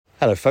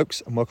Hello,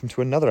 folks, and welcome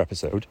to another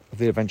episode of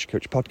the Adventure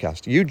Coach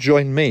podcast. You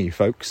join me,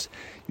 folks.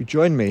 You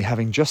join me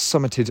having just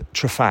summited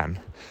Tryfan.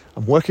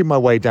 I'm working my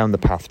way down the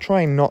path,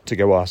 trying not to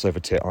go arse over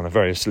tit on a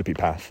very slippy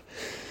path.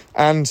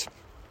 And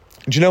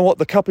do you know what?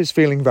 The cup is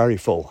feeling very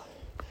full.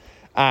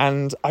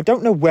 And I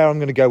don't know where I'm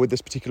going to go with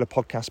this particular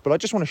podcast, but I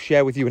just want to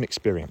share with you an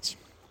experience.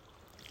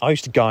 I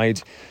used to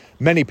guide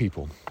many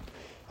people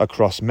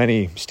across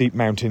many steep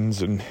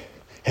mountains and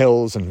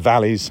hills and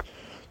valleys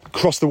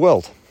across the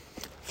world,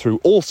 through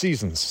all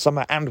seasons,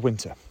 summer and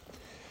winter.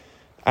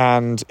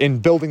 And in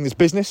building this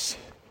business,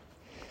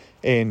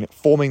 in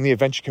forming the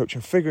Adventure Coach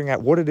and figuring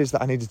out what it is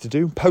that I needed to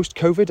do,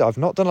 post-COVID, I've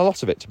not done a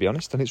lot of it, to be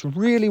honest, and it's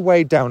really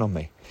weighed down on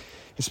me.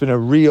 It's been a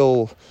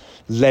real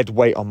lead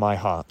weight on my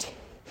heart.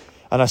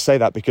 And I say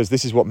that because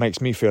this is what makes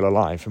me feel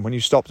alive. And when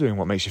you stop doing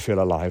what makes you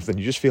feel alive, then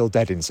you just feel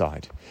dead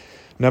inside.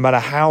 No matter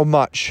how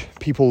much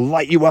people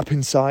light you up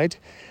inside,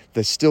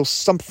 there's still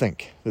something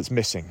that's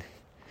missing.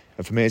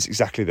 And for me, it's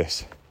exactly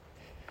this.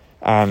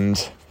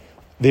 And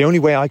the only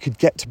way I could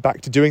get back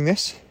to doing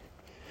this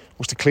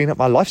was to clean up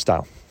my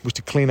lifestyle, was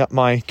to clean up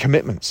my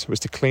commitments, was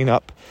to clean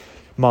up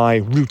my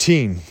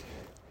routine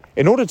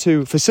in order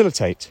to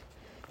facilitate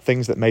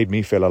things that made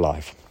me feel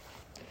alive.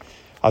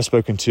 I've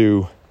spoken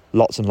to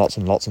lots and lots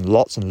and lots and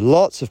lots and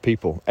lots of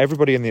people,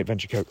 everybody in the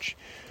Adventure Coach,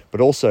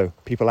 but also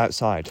people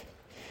outside,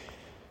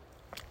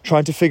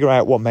 trying to figure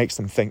out what makes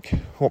them think,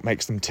 what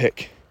makes them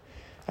tick,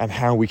 and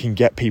how we can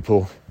get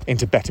people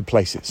into better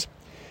places.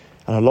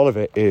 And a lot of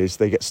it is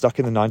they get stuck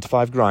in the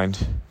 9-to-5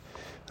 grind.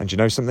 And you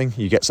know something?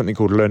 You get something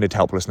called learned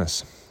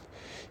helplessness.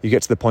 You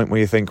get to the point where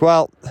you think,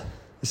 well,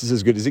 this is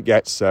as good as it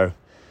gets, so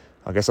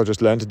I guess I'll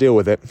just learn to deal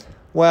with it.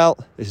 Well,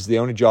 this is the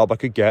only job I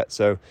could get,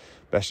 so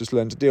best just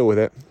learn to deal with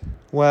it.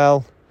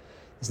 Well,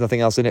 there's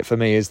nothing else in it for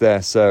me, is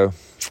there? So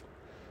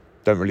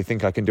don't really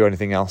think I can do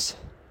anything else.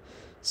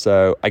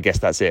 So I guess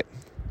that's it.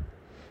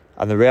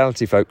 And the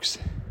reality, folks,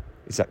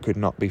 is that could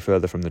not be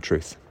further from the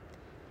truth.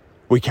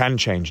 We can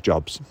change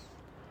jobs.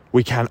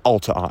 We can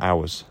alter our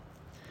hours.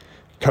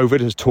 COVID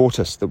has taught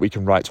us that we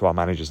can write to our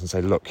managers and say,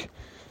 look,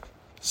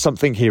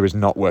 something here is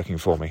not working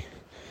for me.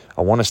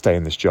 I want to stay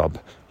in this job.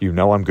 You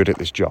know I'm good at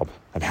this job.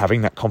 And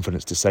having that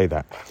confidence to say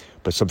that,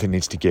 but something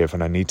needs to give,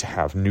 and I need to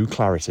have new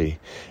clarity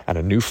and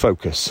a new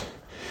focus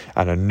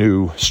and a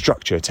new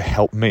structure to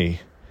help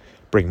me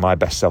bring my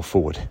best self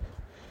forward.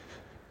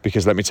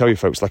 Because let me tell you,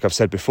 folks, like I've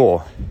said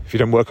before, if you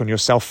don't work on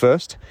yourself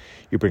first,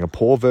 you bring a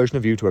poor version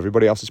of you to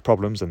everybody else's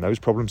problems, and those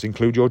problems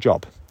include your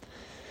job.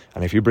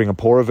 And if you bring a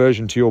poorer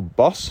version to your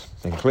boss,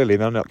 then clearly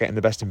they're not getting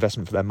the best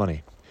investment for their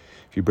money.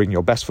 If you bring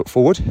your best foot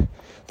forward,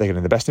 they're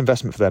getting the best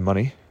investment for their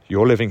money,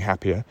 you're living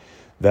happier,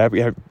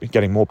 they're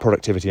getting more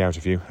productivity out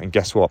of you, and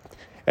guess what?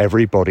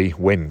 Everybody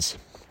wins.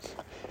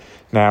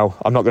 Now,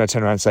 I'm not going to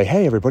turn around and say,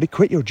 hey, everybody,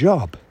 quit your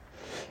job.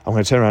 I'm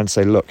going to turn around and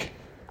say, look,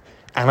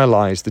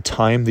 analyze the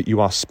time that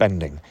you are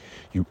spending.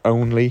 You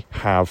only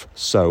have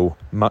so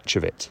much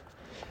of it,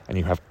 and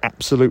you have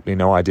absolutely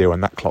no idea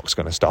when that clock's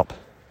going to stop.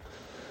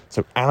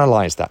 So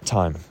analyze that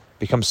time,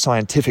 become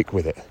scientific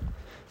with it,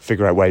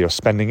 figure out where you're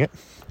spending it,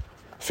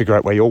 figure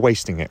out where you're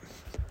wasting it,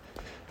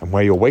 and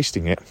where you're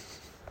wasting it,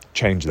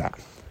 change that.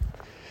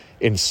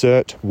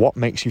 Insert what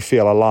makes you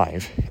feel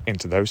alive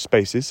into those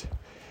spaces,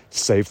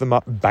 save them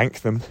up, bank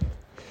them,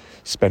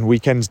 spend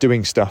weekends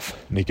doing stuff,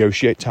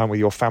 negotiate time with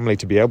your family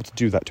to be able to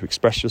do that, to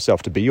express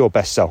yourself, to be your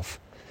best self.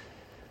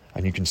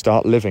 And you can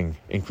start living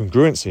in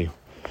congruency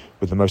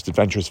with the most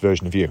adventurous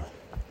version of you.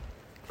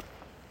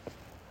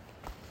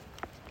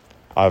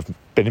 I've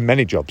been in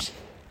many jobs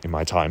in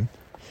my time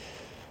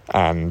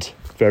and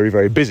very,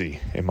 very busy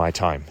in my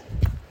time.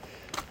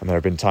 And there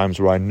have been times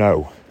where I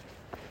know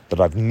that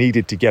I've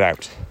needed to get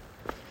out.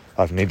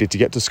 I've needed to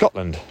get to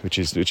Scotland, which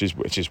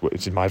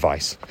is my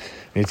vice.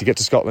 I need to get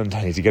to Scotland.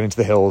 I need to get into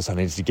the hills. I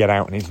need to get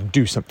out. I need to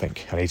do something.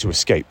 I need to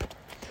escape.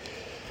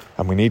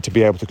 And we need to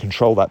be able to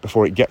control that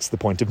before it gets to the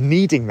point of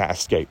needing that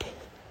escape.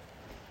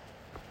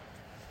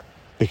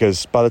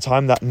 Because by the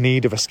time that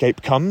need of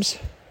escape comes,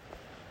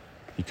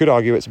 you could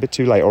argue it's a bit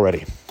too late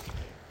already,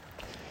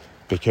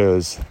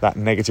 because that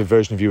negative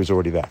version of you is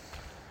already there.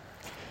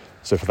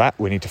 So for that,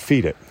 we need to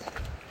feed it.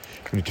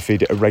 We need to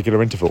feed it at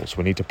regular intervals.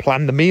 We need to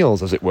plan the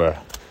meals, as it were,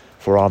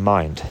 for our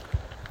mind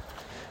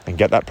and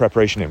get that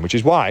preparation in, which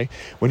is why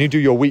when you do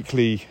your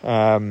weekly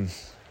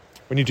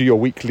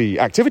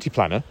activity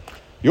planner,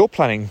 you're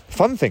planning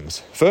fun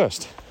things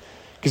first.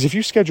 Because if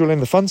you schedule in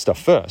the fun stuff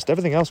first,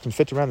 everything else can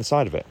fit around the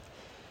side of it.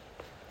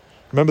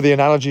 Remember the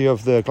analogy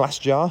of the glass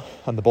jar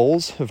and the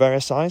balls of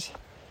various size?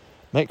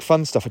 Make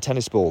fun stuff a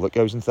tennis ball that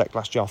goes into that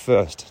glass jar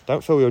first.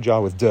 Don't fill your jar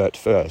with dirt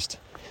first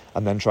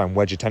and then try and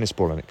wedge a tennis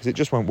ball in it, because it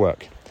just won't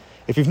work.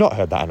 If you've not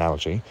heard that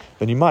analogy,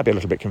 then you might be a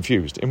little bit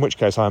confused, in which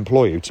case I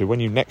implore you to, when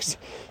you next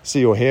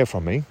see or hear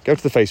from me, go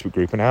to the Facebook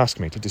group and ask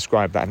me to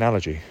describe that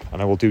analogy,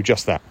 and I will do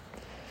just that.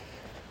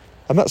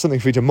 And that's something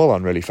for you to mull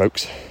on, really,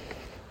 folks,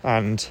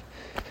 and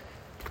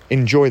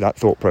enjoy that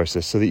thought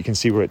process so that you can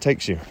see where it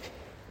takes you.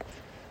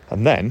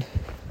 And then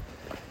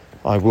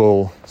I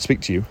will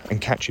speak to you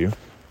and catch you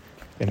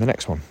in the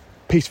next one.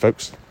 Peace,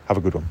 folks. Have a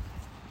good one.